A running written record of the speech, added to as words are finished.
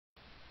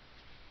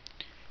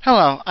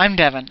Hello, I'm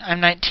Devin. I'm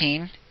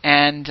 19,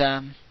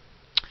 and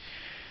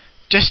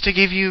just to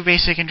give you a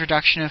basic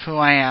introduction of who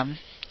I am,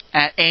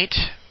 at 8,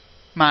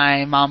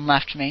 my mom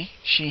left me.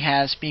 She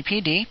has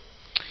BPD.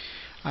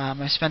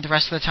 I spent the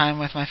rest of the time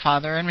with my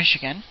father in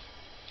Michigan.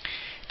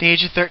 At the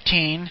age of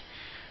 13,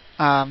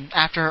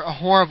 after a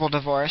horrible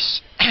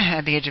divorce,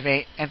 at the age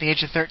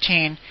of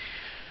 13,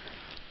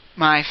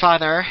 my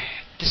father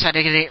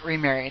decided to get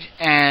remarried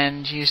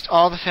and used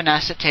all the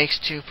finesse it takes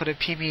to put a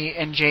PB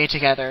and J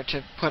together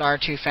to put our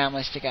two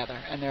families together,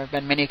 and there have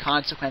been many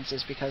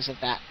consequences because of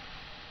that.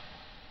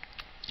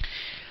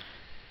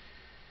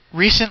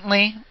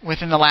 Recently,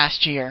 within the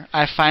last year,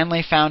 I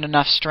finally found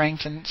enough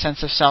strength and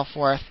sense of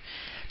self-worth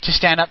to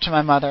stand up to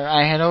my mother.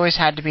 I had always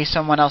had to be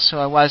someone else who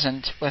I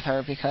wasn't with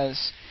her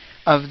because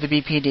of the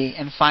BPD,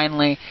 and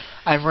finally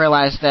I've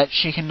realized that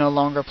she can no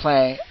longer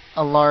play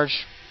a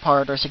large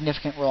part or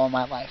significant role in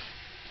my life.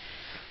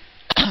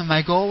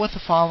 My goal with the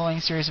following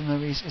series of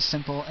movies is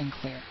simple and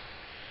clear: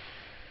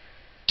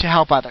 to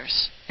help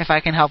others. If I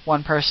can help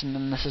one person,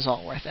 then this is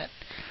all worth it.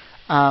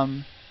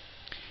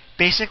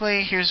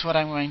 Basically, here's what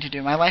I'm going to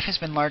do. My life has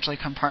been largely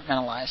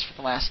compartmentalized for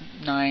the last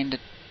 9 to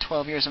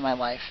 12 years of my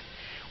life,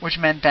 which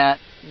meant that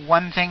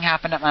one thing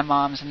happened at my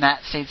mom's and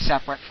that stayed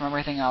separate from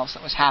everything else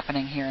that was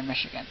happening here in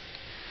Michigan.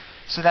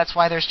 So that's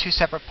why there's two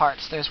separate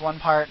parts. There's one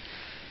part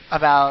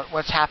about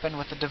what's happened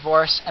with the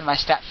divorce and my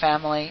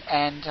step-family,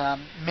 and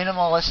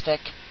minimalistic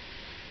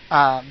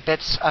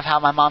bits of how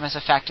my mom has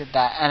affected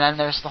that. And then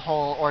there's the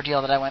whole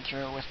ordeal that I went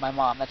through with my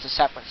mom. That's a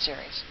separate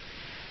series.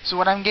 So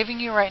what I'm giving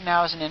you right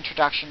now is an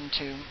introduction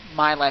to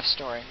my life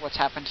story, what's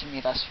happened to me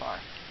thus far.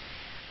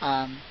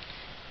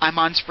 I'm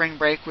on spring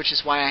break, which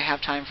is why I have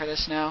time for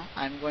this now.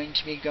 I'm going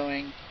to be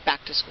going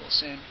back to school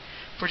soon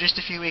for just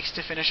a few weeks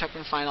to finish up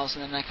in finals,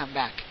 and then I come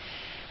back.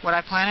 What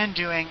I plan on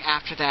doing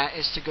after that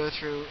is to go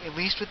through, at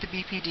least with the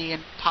BPD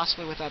and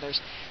possibly with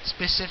others,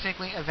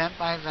 specifically event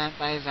by event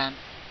by event,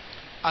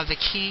 of the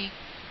key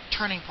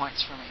turning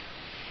points for me.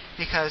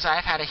 Because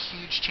I've had a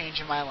huge change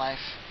in my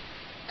life,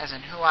 as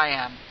in who I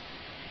am,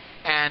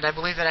 and I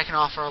believe that I can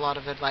offer a lot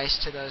of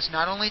advice to those,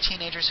 not only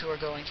teenagers who are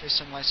going through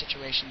similar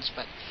situations,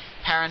 but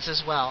parents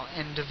as well,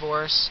 in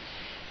divorce,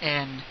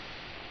 in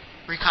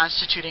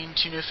reconstituting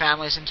two new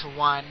families into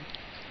one,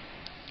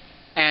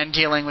 and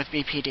dealing with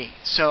BPD.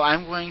 So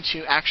I'm going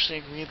to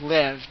actually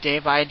relive day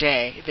by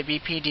day the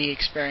BPD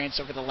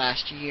experience over the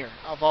last year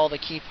of all the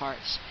key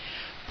parts.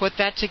 Put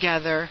that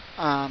together,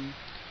 and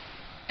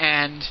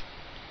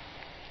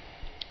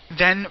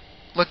then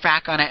look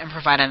back on it and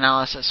provide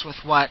analysis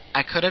with what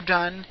I could have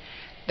done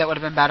that would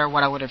have been better,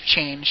 what I would have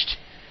changed,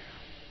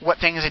 what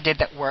things I did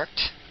that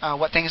worked,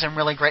 what things I'm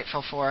really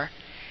grateful for,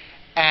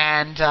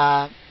 and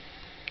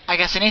I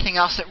guess anything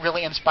else that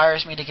really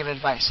inspires me to give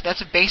advice.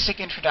 That's a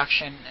basic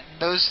introduction.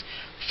 Those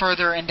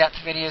further in-depth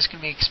videos can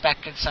be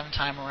expected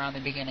sometime around the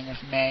beginning of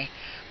May.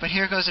 But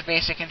here goes a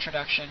basic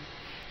introduction.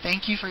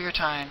 Thank you for your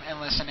time and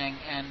listening,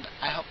 and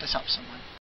I hope this helps someone.